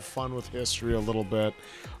you have fun with history a little bit.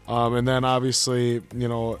 And then obviously,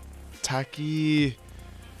 Taika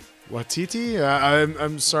Waititi.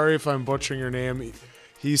 I'm sorry if I'm butchering your name.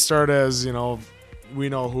 He started as, we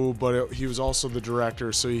know who, but he was also the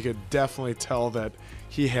director, so you could definitely tell that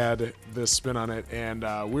he had this spin on it. And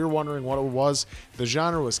we were wondering what it was. The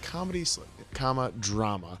genre was comedy,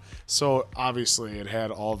 drama. So obviously it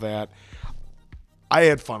had all that. I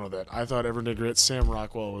had fun with it. I thought everyone did great. Sam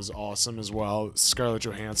Rockwell was awesome as well. Scarlett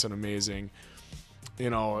Johansson, amazing.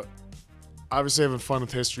 Obviously having fun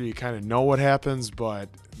with history, you kind of know what happens, but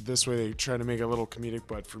this way they try to make it a little comedic.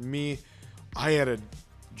 But for me, I had a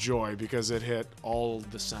joy because it hit all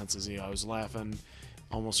the senses. I was laughing,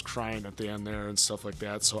 almost crying at the end there and stuff like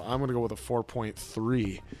that. So I'm going to go with a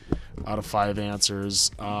 4.3 out of 5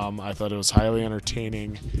 answers. I thought it was highly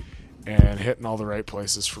entertaining and hitting all the right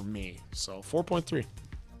places for me. So 4.3.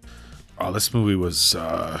 Oh, this movie was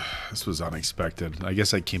unexpected. I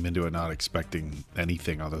guess I came into it not expecting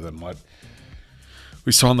anything other than what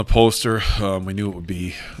we saw on the poster. We knew it would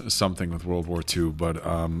be something with World War II, but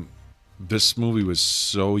this movie was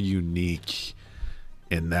so unique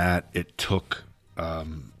in that it took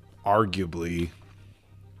arguably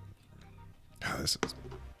this is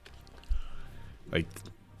like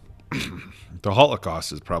the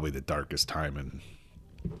Holocaust is probably the darkest time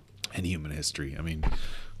in human history. I mean,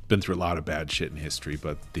 been through a lot of bad shit in history,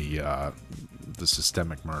 but the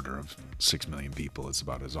systemic murder of 6 million people is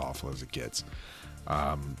about as awful as it gets.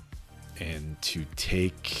 And to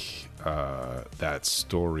take that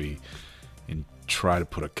story and try to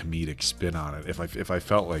put a comedic spin on it, if I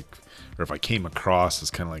felt like, or if I came across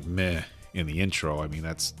as kind of like meh in the intro, I mean,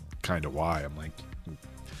 that's kind of why I'm like,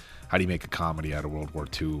 how do you make a comedy out of World War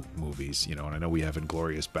II movies, you know? And I know we have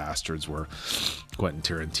Inglourious Bastards where Quentin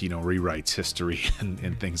Tarantino rewrites history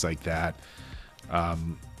and things like that.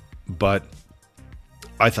 But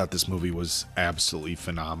I thought this movie was absolutely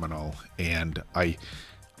phenomenal, and I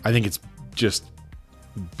think it's just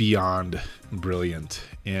beyond brilliant.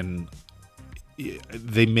 And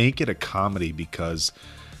they make it a comedy because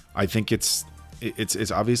I think it's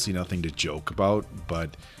obviously nothing to joke about,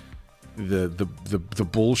 but the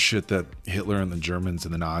bullshit that Hitler and the Germans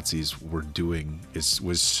and the Nazis were doing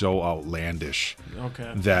was so outlandish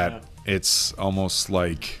that it's almost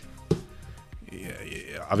like,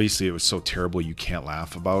 obviously it was so terrible you can't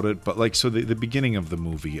laugh about it. But like, so the beginning of the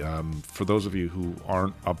movie, for those of you who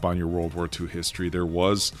aren't up on your World War II history, there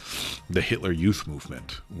was the Hitler Youth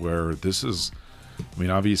Movement, where this is, I mean,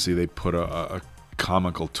 obviously they put a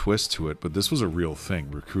comical twist to it, but this was a real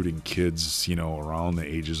thing, recruiting kids, you know, around the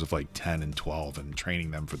ages of like 10 and 12 and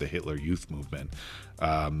training them for the Hitler Youth Movement,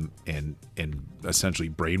 and essentially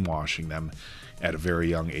brainwashing them at a very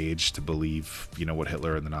young age to believe, you know, what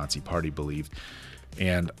Hitler and the Nazi Party believed.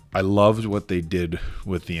 And I loved what they did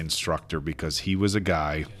with the instructor, because he was a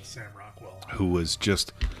guy, Sam Rockwell, who was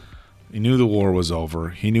just, he knew the war was over.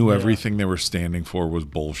 He knew everything they were standing for was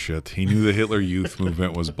bullshit. He knew the Hitler Youth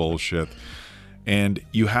Movement was bullshit. And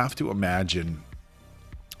you have to imagine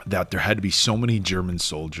that there had to be so many German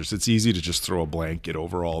soldiers. It's easy to just throw a blanket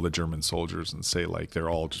over all the German soldiers and say, like, they're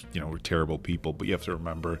all just, you know, terrible people. But you have to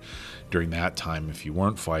remember, during that time, if you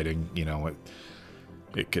weren't fighting, you know,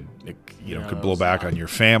 it could blow back on your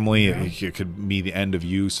family. It could be the end of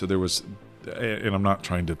you. So there was, and I'm not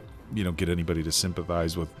trying to, you know, get anybody to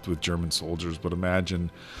sympathize with German soldiers, but imagine,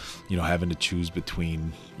 you know, having to choose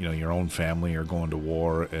between, you know, your own family or going to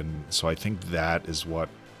war. And so I think that is what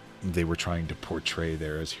they were trying to portray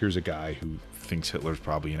there, as here's a guy who thinks Hitler's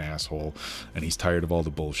probably an asshole and he's tired of all the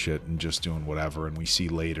bullshit and just doing whatever. And we see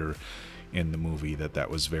later in the movie that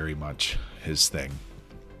was very much his thing.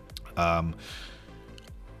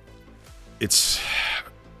 It's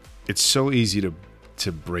so easy to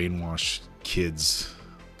brainwash kids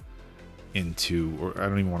into, or I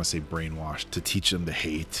don't even want to say brainwash, to teach them to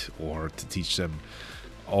hate or to teach them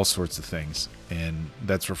all sorts of things. And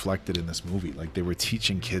that's reflected in this movie. Like, they were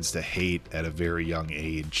teaching kids to hate at a very young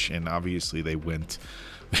age, and obviously they went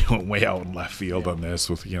way out in left field on this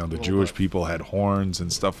with, you know, the Jewish people had horns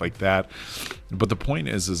and stuff like that. But the point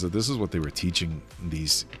is that this is what they were teaching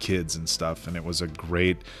these kids and stuff. And it was a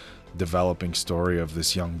great developing story of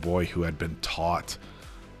this young boy who had been taught,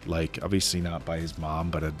 like, obviously not by his mom,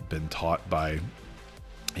 but had been taught by,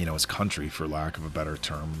 you know, his country, for lack of a better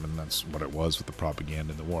term. And that's what it was with the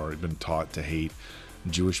propaganda in the war. He'd been taught to hate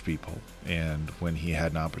Jewish people. And when he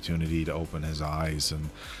had an opportunity to open his eyes and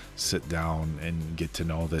sit down and get to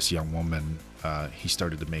know this young woman, he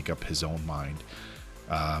started to make up his own mind.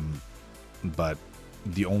 But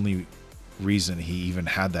the only reason he even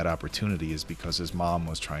had that opportunity is because his mom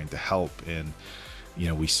was trying to help. And, you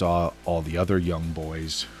know, we saw all the other young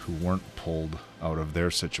boys who weren't pulled out of their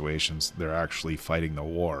situations. They're actually fighting the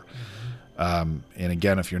war. And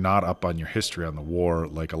again, if you're not up on your history on the war,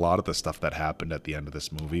 like, a lot of the stuff that happened at the end of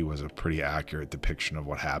this movie was a pretty accurate depiction of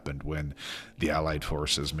what happened when the Allied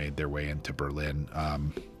forces made their way into Berlin.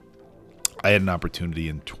 I had an opportunity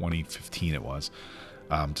in 2015, it was,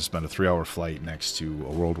 to spend a 3-hour flight next to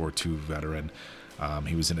a World War II veteran.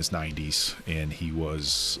 He was in his 90s, and he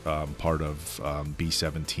was part of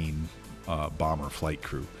B-17 bomber flight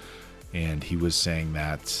crew. And he was saying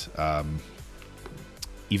that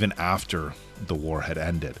even after the war had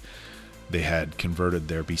ended, they had converted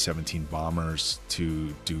their B-17 bombers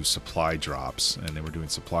to do supply drops, and they were doing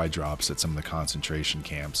supply drops at some of the concentration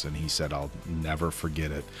camps. And he said, I'll never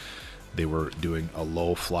forget it. They were doing a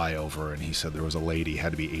low flyover, and he said there was a lady,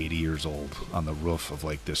 had to be 80 years old, on the roof of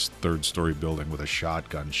like this 3rd-story building with a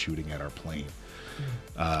shotgun shooting at our plane.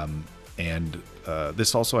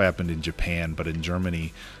 This also happened in Japan, but in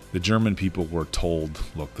Germany, the German people were told,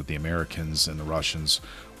 look, that the Americans and the Russians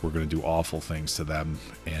were going to do awful things to them,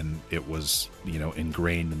 and it was, you know,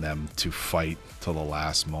 ingrained in them to fight till the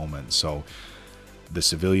last moment. So the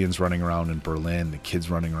civilians running around in Berlin, the kids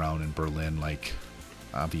running around in Berlin, like,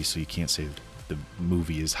 obviously you can't say the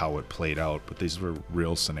movie is how it played out, but these were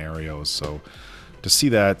real scenarios. So to see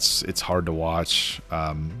that, it's hard to watch.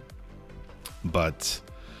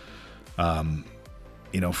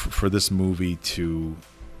 You know, for this movie to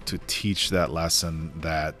teach that lesson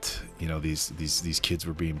that, you know, these kids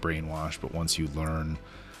were being brainwashed, but once you learn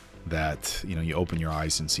that, you know, you open your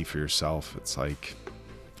eyes and see for yourself, it's like,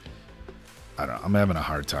 I don't know, I'm having a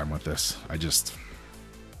hard time with this.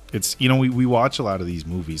 It's, you know, we watch a lot of these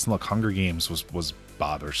movies. Look, Hunger Games was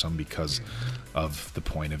bothersome because of the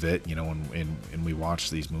point of it, you know, and we watch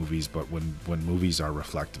these movies, but when movies are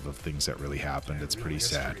reflective of things that really happened, it's pretty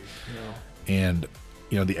sad. And,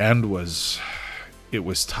 you know, the end was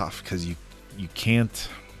tough because you can't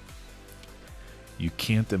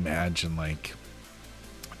imagine like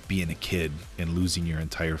being a kid and losing your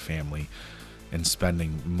entire family and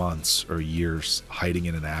spending months or years hiding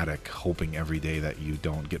in an attic, hoping every day that you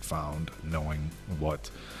don't get found, knowing what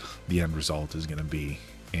the end result is going to be.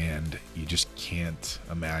 And you just can't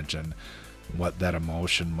imagine what that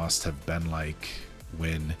emotion must have been like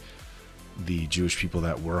when the Jewish people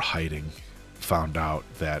that were hiding found out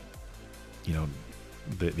that, you know,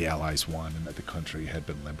 the Allies won and that the country had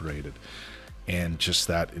been liberated. And just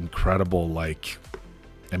that incredible, like,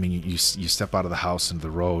 I mean, you step out of the house into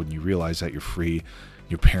the road and you realize that you're free.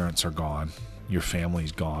 Your parents are gone. Your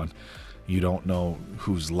family's gone. You don't know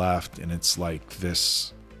who's left. And it's like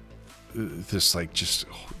this like just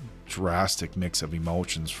drastic mix of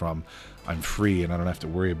emotions from I'm free and I don't have to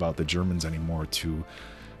worry about the Germans anymore to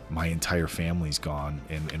my entire family's gone.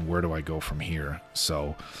 And where do I go from here?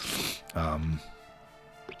 So,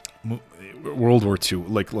 World War II,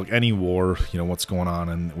 like, look, any war, you know, what's going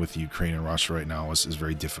on with Ukraine and Russia right now is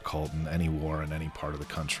very difficult, and any war in any part of the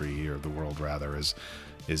country or the world rather is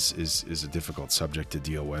a difficult subject to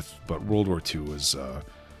deal with. But World War II was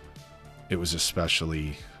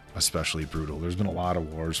especially brutal. There's been a lot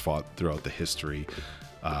of wars fought throughout the history,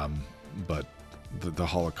 but the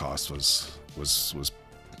Holocaust was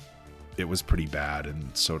pretty bad.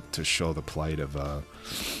 And so to show the plight of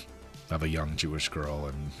a young Jewish girl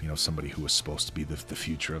and, you know, somebody who was supposed to be the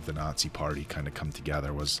future of the Nazi party kind of come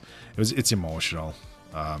together it's emotional.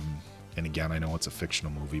 And again, I know it's a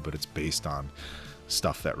fictional movie, but it's based on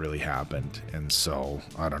stuff that really happened. And so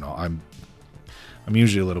I don't know, I'm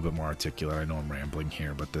usually a little bit more articulate. I know I'm rambling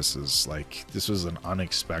here, but this was an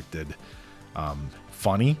unexpected,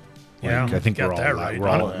 funny. Yeah, like, I think we're all right. we're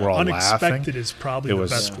all unexpected laughing. is probably the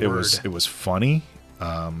best word. It was funny,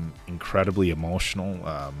 incredibly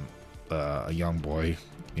emotional. A young boy,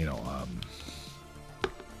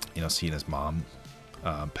 seeing his mom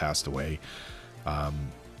passed away.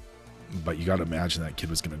 But you got to imagine that kid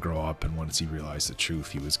was going to grow up, and once he realized the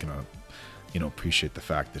truth, he was going to, appreciate the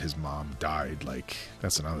fact that his mom died. Like,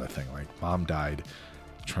 that's another thing. Like, mom died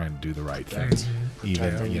trying to do the right thing.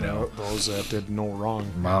 Even, those that did no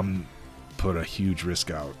wrong. Mom put a huge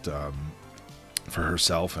risk out for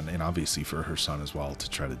herself and obviously for her son as well to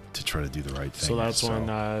try to do the right thing. So that's when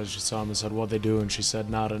she saw him and said, "What'd they do?" And she said,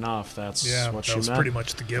 "Not enough." That's what she meant. That was pretty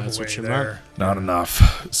much the giveaway there. Not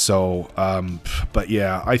enough. So, but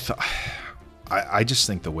yeah, I just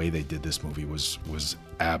think the way they did this movie was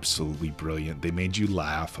absolutely brilliant. They made you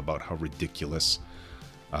laugh about how ridiculous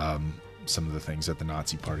some of the things that the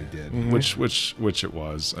Nazi Party did, which it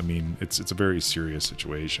was. I mean, it's a very serious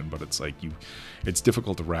situation, but it's like it's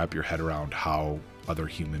difficult to wrap your head around how other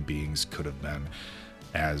human beings could have been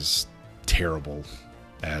as terrible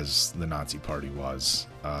as the Nazi Party was,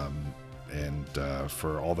 and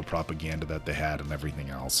for all the propaganda that they had and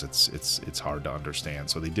everything else, it's hard to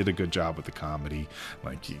understand. So they did a good job with the comedy.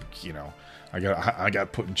 Like, I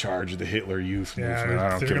got put in charge of the Hitler Youth movement. I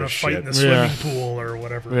don't give a shit. They're gonna fight in the swimming pool or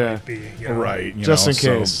whatever it might be. Right. Just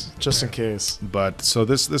in case. But so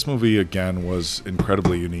this movie again was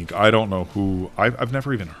incredibly unique. I don't know who. I've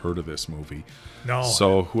never even heard of this movie. No.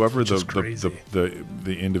 So whoever the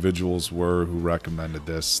individuals were who recommended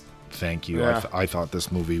this, thank you. Yeah. I thought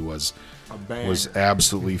this movie was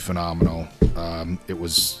absolutely phenomenal. It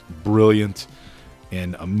was brilliant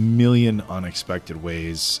in a million unexpected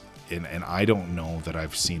ways. And I don't know that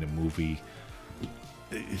I've seen a movie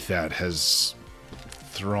that has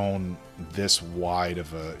thrown this wide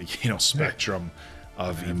of a spectrum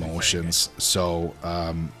of emotions. So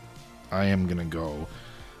I am gonna go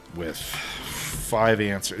with 5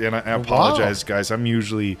 answers. And I apologize, guys. I'm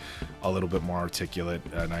usually a little bit more articulate,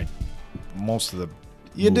 and most of the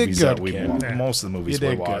movies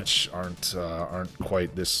we watch aren't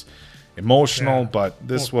quite this emotional, but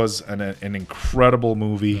this was an incredible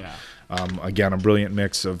movie. Again, a brilliant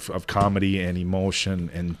mix of comedy and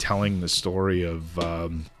emotion, and telling the story of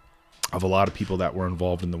a lot of people that were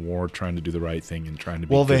involved in the war, trying to do the right thing and trying to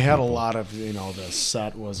be they had people. a lot of the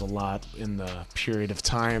set was a lot in the period of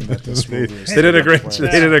time that this movie was. They did a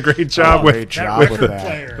great job with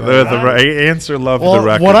that. The right answer. Loved the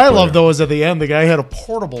record. What I love though is at the end the guy had a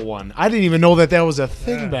portable one. I didn't even know that was a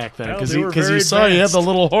thing back then, because you saw he had the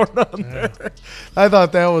little horn on there. I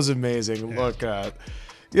thought that was amazing. Look,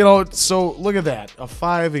 so look at that, a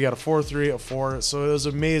 5. You got a 4.3, a 4. So it was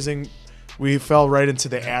amazing. we fell right into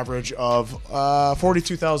the average of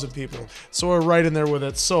 42,000 people. So we're right in there with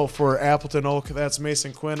it. So for Appleton Oak, that's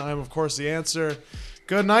Mason Quinn. I'm, of course, the answer.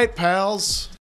 Good night, pals.